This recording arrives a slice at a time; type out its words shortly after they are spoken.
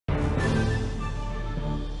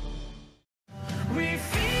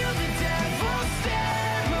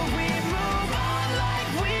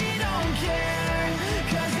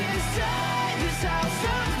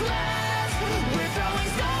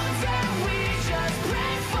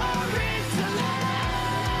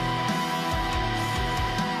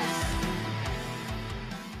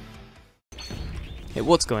Hey,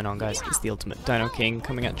 what's going on, guys? It's the Ultimate Dino King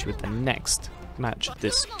coming at you with the next match of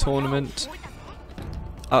this tournament.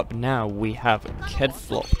 Up now we have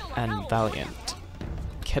KedFlop and Valiant.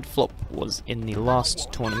 KedFlop was in the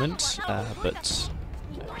last tournament, but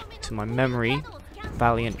to my memory,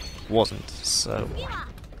 Valiant wasn't, so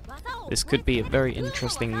this could be a very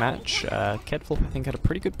interesting match. KedFlop, I think, had a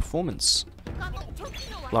pretty good performance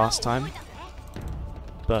last time,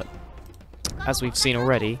 but as we've seen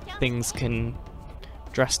already, things can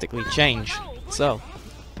drastically change. So,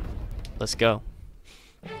 let's go.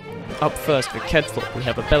 Up first for KedFlop, we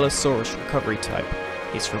have a Belosaurus recovery type.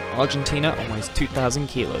 He's from Argentina and weighs 2,000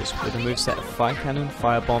 kilos, with a moveset of Fire Cannon,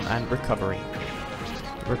 Firebomb, and Recovery.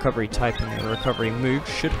 The recovery type and the recovery move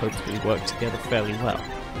should hopefully work together fairly well.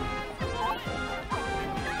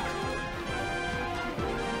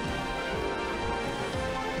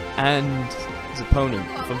 And his opponent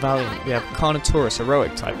for Valiant, we have Carnotaurus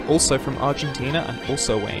heroic type, also from Argentina and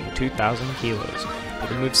also weighing 2,000 kilos,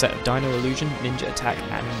 with a moveset of Dino Illusion, Ninja Attack,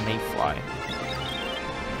 and Mayfly.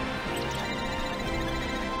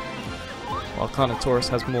 While Carnotaurus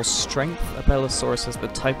has more strength, a Belosaurus has the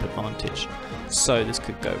type advantage, so this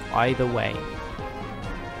could go either way.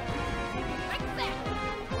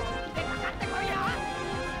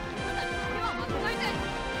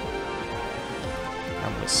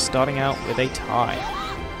 And we're starting out with a tie.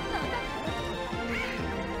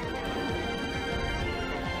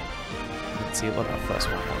 Let's see what our first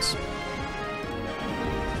one was.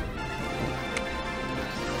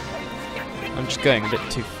 I'm just going a bit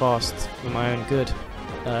too fast for my own good,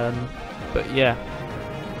 but yeah.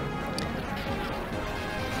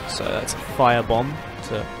 So that's a Firebomb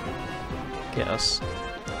to get us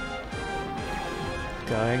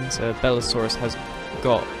going. So Belosaurus has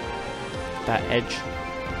got that edge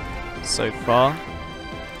so far,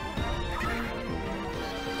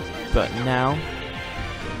 but now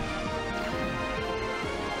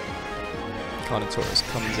Carnotaurus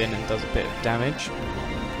comes in and does a bit of damage.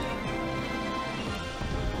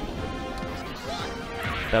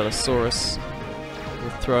 Belosaurus will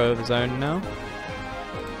throw of his own now.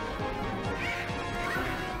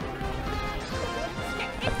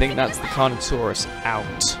 I think that's the Carnotaurus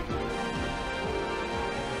out.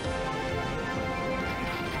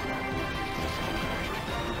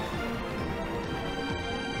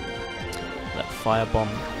 That Firebomb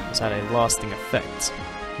has had a lasting effect.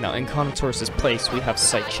 Now in Carnotaurus' place we have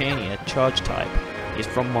Saichania, charge type. He's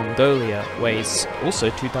from Mongolia, weighs also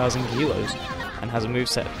 2,000 kilos, and has a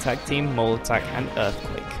moveset of Tag Team, Mole Attack, and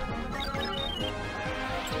Earthquake.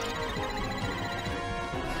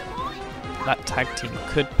 That Tag Team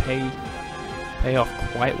could pay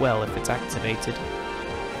off quite well if it's activated.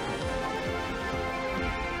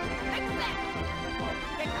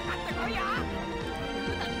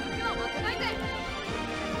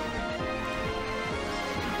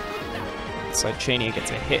 Saichania gets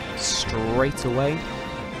a hit straight away.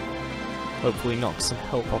 Hopefully knocks some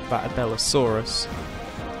health off that Belosaurus.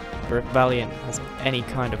 But if Valiant has any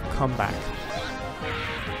kind of comeback,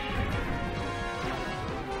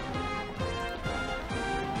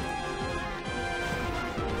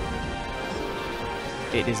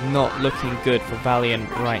 it is not looking good for Valiant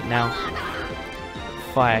right now.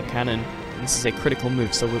 Fire Cannon. This is a critical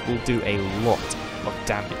move, so it will do a lot of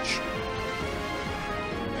damage.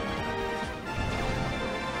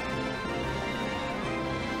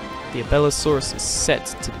 The Belosaurus is set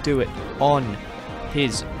to do it on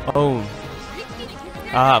his own.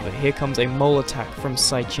 But here comes a Mole Attack from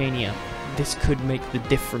Saichania. This could make the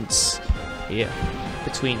difference here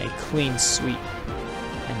between a clean sweep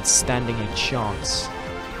and standing a chance.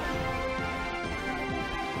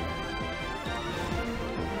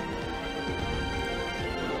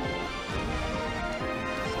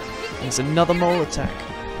 There's another Mole Attack.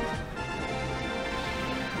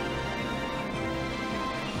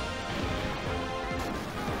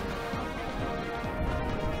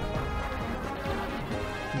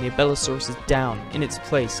 The Belosaurus is down. In its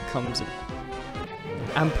place comes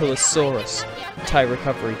Ankylosaurus, tie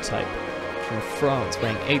recovery type, from France,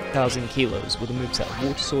 weighing 8,000 kilos, with a moveset of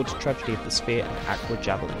Water Sword, Tragedy of the Sphere, and Aqua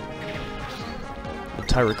Javelin. The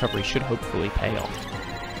tie recovery should hopefully pay off.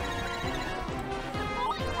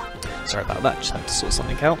 Sorry about that, just had to sort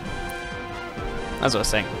something out. As I was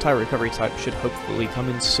saying, tie recovery type should hopefully come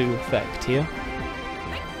into effect here.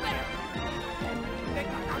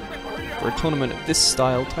 For a tournament of this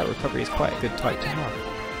style, tie recovery is quite a good type to have.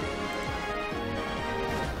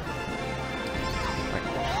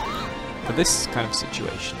 Right. For this kind of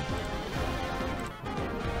situation,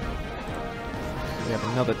 we have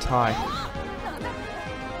another tie.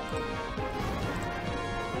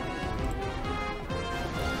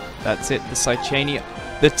 That's it, the Cychania.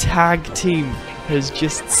 The tag team has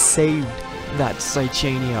just saved that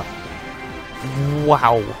Cychania.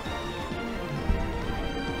 Wow.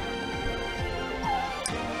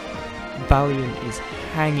 Valiant is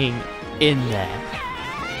hanging in there.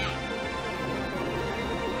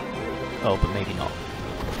 Oh, but maybe not.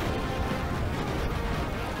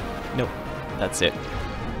 Nope, that's it.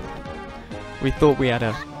 We thought we had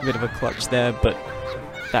a bit of a clutch there, but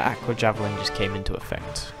that Aqua Javelin just came into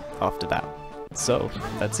effect after that. So,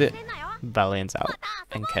 that's it. Valiant's out,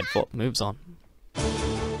 and KedFlop moves on.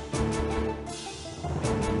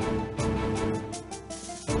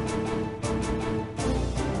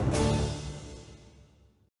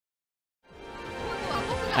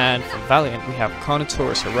 And for Valiant, we have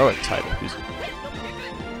Carnotaurus Heroic type, who's...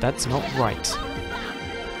 That's not right.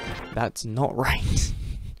 That's not right.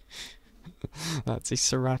 That's a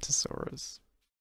Ceratosaurus.